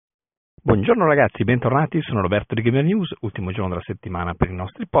Buongiorno ragazzi, bentornati, sono Roberto di Gamer News, ultimo giorno della settimana per i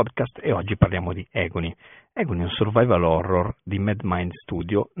nostri podcast e oggi parliamo di Agony. Agony è un survival horror di MadMind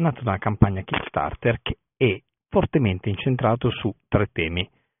Studio nato da una campagna Kickstarter che è fortemente incentrato su tre temi: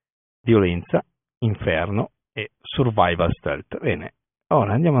 violenza, inferno e survival stealth. Bene,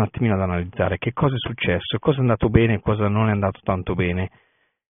 ora andiamo un attimino ad analizzare che cosa è successo, cosa è andato bene e cosa non è andato tanto bene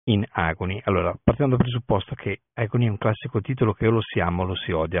in Agony. Allora, partiamo dal presupposto che Agony è un classico titolo che o lo si ama o lo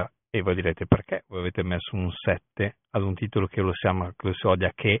si odia. E voi direte perché voi avete messo un 7 ad un titolo che lo si ama, che lo si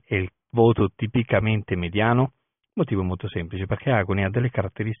odia, che è il voto tipicamente mediano? Il motivo è molto semplice, perché Agony ha delle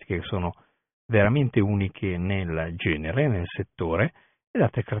caratteristiche che sono veramente uniche nel genere, nel settore, ed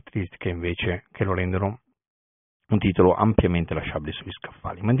altre caratteristiche invece che lo rendono un titolo ampiamente lasciabile sugli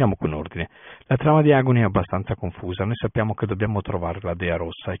scaffali. Ma andiamo qui in ordine. La trama di Agony è abbastanza confusa. Noi sappiamo che dobbiamo trovare la dea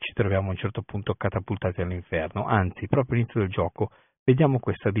rossa e ci troviamo a un certo punto catapultati all'inferno. Anzi, proprio all'inizio del gioco vediamo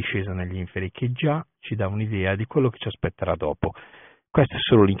questa discesa negli inferi che già ci dà un'idea di quello che ci aspetterà dopo. Questo è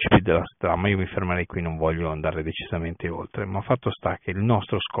solo l'incipit della trama, io mi fermerei qui, non voglio andare decisamente oltre, ma fatto sta che il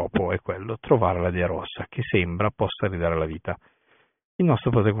nostro scopo è quello, trovare la dea rossa, che sembra possa ridare la vita. Il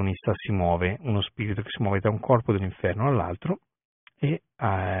nostro protagonista si muove, uno spirito che si muove da un corpo dell'inferno all'altro, e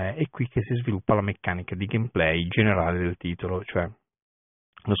è qui che si sviluppa la meccanica di gameplay generale del titolo, cioè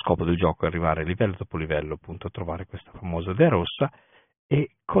lo scopo del gioco è arrivare livello dopo livello, appunto, a trovare questa famosa dea rossa.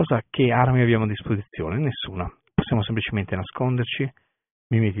 E che armi abbiamo a disposizione? Nessuna. Possiamo semplicemente nasconderci,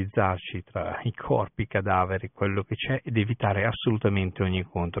 mimetizzarci tra i corpi, i cadaveri, quello che c'è, ed evitare assolutamente ogni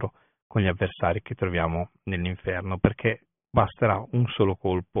incontro con gli avversari che troviamo nell'inferno, perché basterà un solo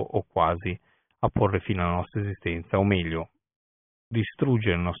colpo o quasi a porre fine alla nostra esistenza, o meglio,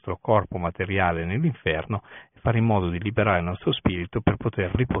 distruggere il nostro corpo materiale nell'inferno e fare in modo di liberare il nostro spirito per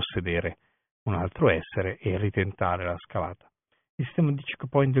poter ripossedere un altro essere e ritentare la scalata. Il sistema di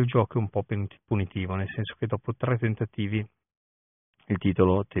checkpoint del gioco è un po' punitivo, nel senso che dopo 3 tentativi il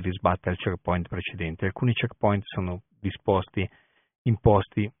titolo ti risbatte al checkpoint precedente. Alcuni checkpoint sono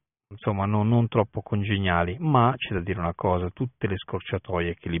imposti, insomma, non troppo congeniali, ma c'è da dire una cosa: tutte le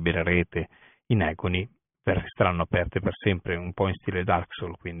scorciatoie che libererete in Agony resteranno aperte per sempre, un po' in stile Dark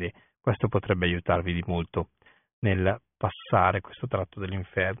Souls, quindi questo potrebbe aiutarvi di molto nel passare questo tratto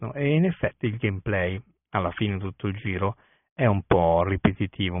dell'inferno. E in effetti il gameplay, alla fine di tutto il giro, è un po'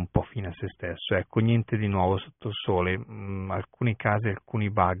 ripetitivo, un po' fine a se stesso, ecco, niente di nuovo sotto il sole. Alcuni casi, alcuni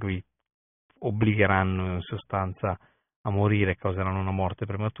bug vi obbligheranno in sostanza a morire, causeranno una morte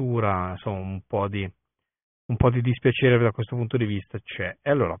prematura, insomma un po' di dispiacere da questo punto di vista c'è. E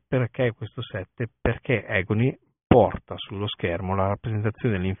allora, perché questo 7? Perché Agony porta sullo schermo la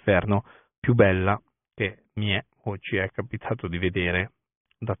rappresentazione dell'inferno più bella che mi è o ci è capitato di vedere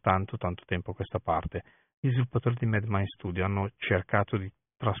da tanto tempo a questa parte. Gli sviluppatori di MadMind Studio hanno cercato di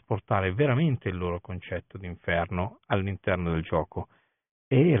trasportare veramente il loro concetto di inferno all'interno del gioco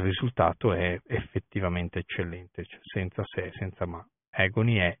e il risultato è effettivamente eccellente, cioè senza se, senza ma.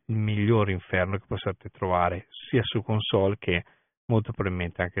 Agony è il migliore inferno che possiate trovare sia su console che molto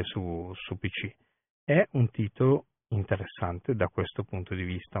probabilmente anche su PC. È un titolo interessante da questo punto di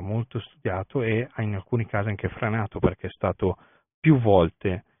vista, molto studiato e in alcuni casi anche frenato, perché è stato più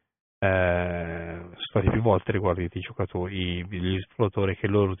volte sono stati più volte riguardati i giocatori, gli esploratori, che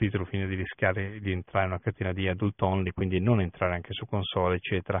il loro titolo fino di rischiare di entrare in una catena di adult only, quindi non entrare anche su console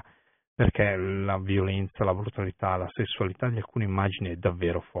eccetera, perché la violenza, la brutalità, la sessualità di alcune immagini è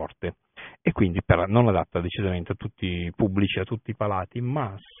davvero forte e quindi non adatta decisamente a tutti i pubblici, a tutti i palati,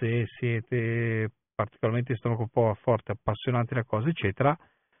 ma se siete particolarmente stomaco un po' forte, appassionati alla cosa eccetera,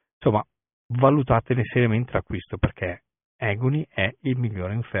 insomma valutatene seriamente l'acquisto, perché Agony è il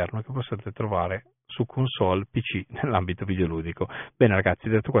migliore inferno che possiate trovare su console PC nell'ambito videoludico. Bene ragazzi,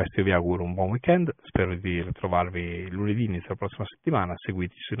 detto questo io vi auguro un buon weekend, spero di ritrovarvi lunedì inizio la prossima settimana,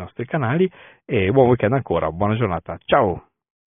 seguiteci sui nostri canali e buon weekend ancora, buona giornata, ciao!